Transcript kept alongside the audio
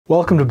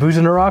Welcome to Booze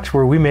and the Rocks,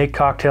 where we make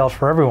cocktails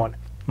for everyone.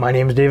 My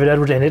name is David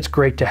Edwards, and it's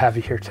great to have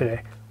you here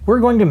today. We're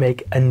going to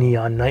make a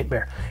Neon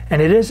Nightmare,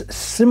 and it is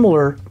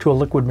similar to a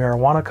liquid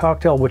marijuana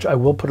cocktail, which I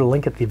will put a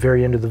link at the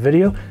very end of the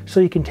video so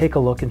you can take a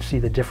look and see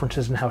the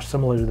differences and how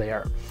similar they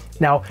are.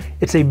 Now,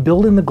 it's a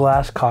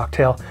build-in-the-glass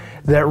cocktail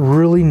that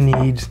really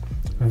needs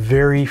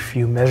very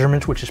few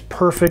measurements, which is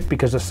perfect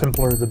because the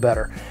simpler the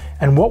better.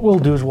 And what we'll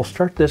do is we'll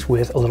start this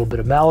with a little bit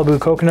of Malibu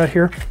coconut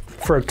here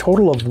for a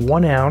total of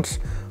 1 ounce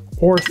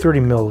or 30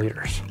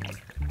 milliliters.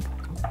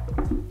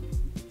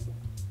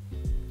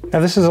 Now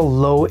this is a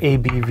low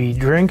ABV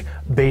drink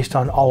based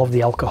on all of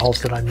the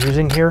alcohols that I'm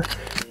using here,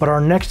 but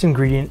our next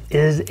ingredient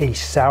is a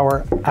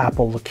sour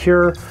apple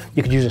liqueur.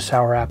 You could use a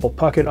sour apple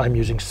pucket. I'm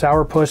using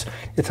Sourpuss.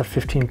 It's a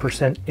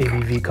 15%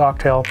 ABV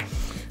cocktail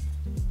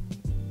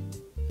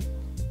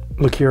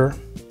liqueur.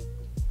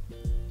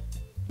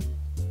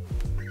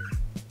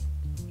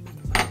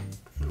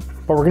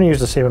 But we're gonna use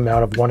the same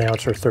amount of 1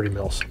 ounce or 30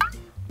 mils.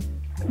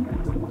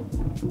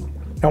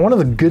 Now, one of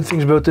the good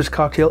things about this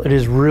cocktail, it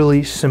is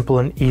really simple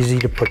and easy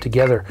to put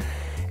together.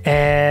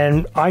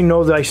 And I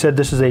know that I said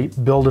this is a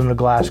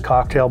build-in-the-glass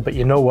cocktail, but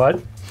you know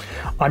what?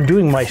 I'm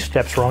doing my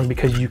steps wrong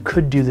because you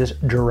could do this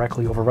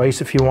directly over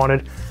ice if you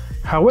wanted.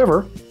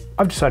 However,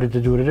 I've decided to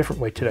do it a different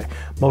way today,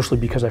 mostly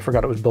because I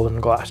forgot it was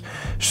build-in-the-glass.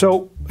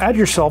 So add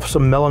yourself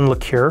some Melon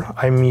Liqueur.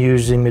 I'm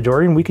using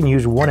Midori, and we can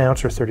use 1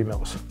 ounce or 30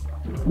 mils.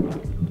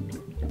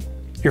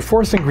 Your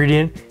fourth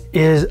ingredient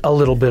is a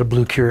little bit of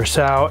Blue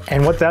Curacao,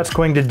 and what that's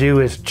going to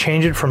do is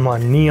change it from a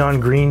neon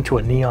green to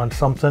a neon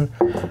something.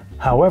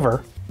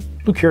 However,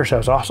 Blue Curacao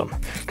is awesome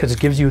because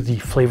it gives you the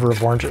flavor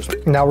of oranges.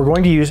 Now we're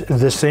going to use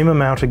the same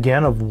amount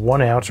again of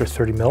 1 ounce or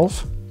 30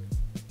 mils.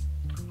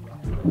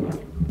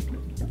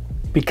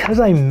 Because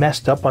I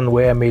messed up on the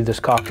way I made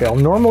this cocktail,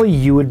 normally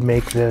you would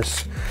make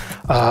this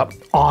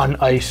on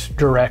ice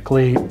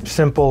directly,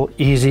 simple,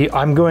 easy.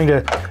 I'm going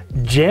to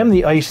jam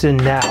the ice in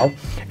now,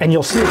 and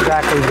you'll see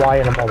exactly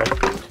why in a moment.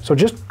 So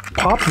just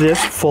pop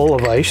this full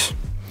of ice,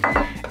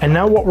 and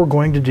now what we're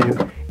going to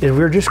do is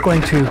we're just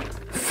going to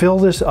fill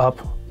this up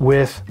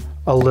with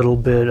a little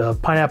bit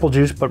of pineapple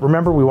juice, but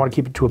remember we want to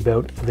keep it to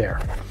about there.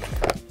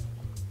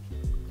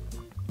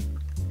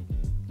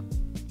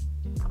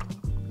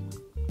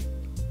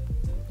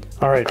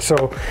 All right,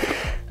 so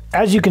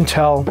as you can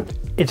tell,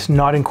 it's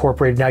not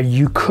incorporated. Now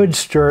you could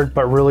stir it,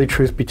 but really,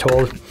 truth be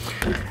told,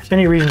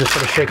 any reason to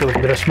sort of shake it with a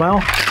bit of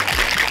smile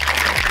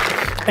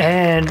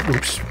and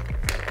oops,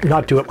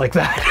 not do it like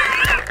that.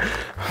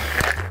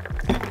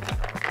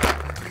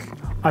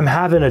 I'm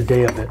having a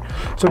day of it.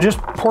 So just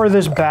pour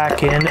this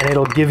back in and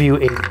it'll give you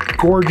a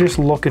gorgeous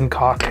looking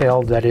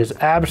cocktail that is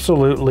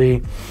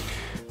absolutely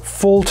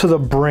full to the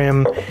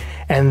brim.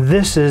 And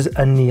this is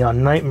a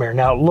Neon Nightmare.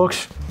 Now it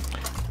looks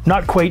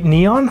not quite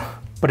neon,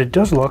 but it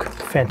does look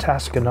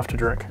fantastic enough to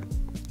drink.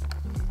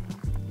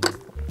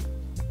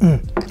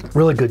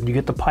 Really good. You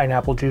get the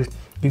pineapple juice,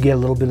 you get a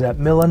little bit of that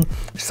melon,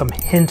 some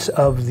hints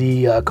of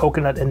the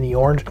coconut and the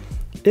orange.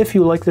 If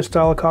you like this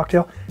style of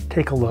cocktail,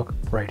 take a look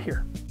right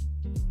here.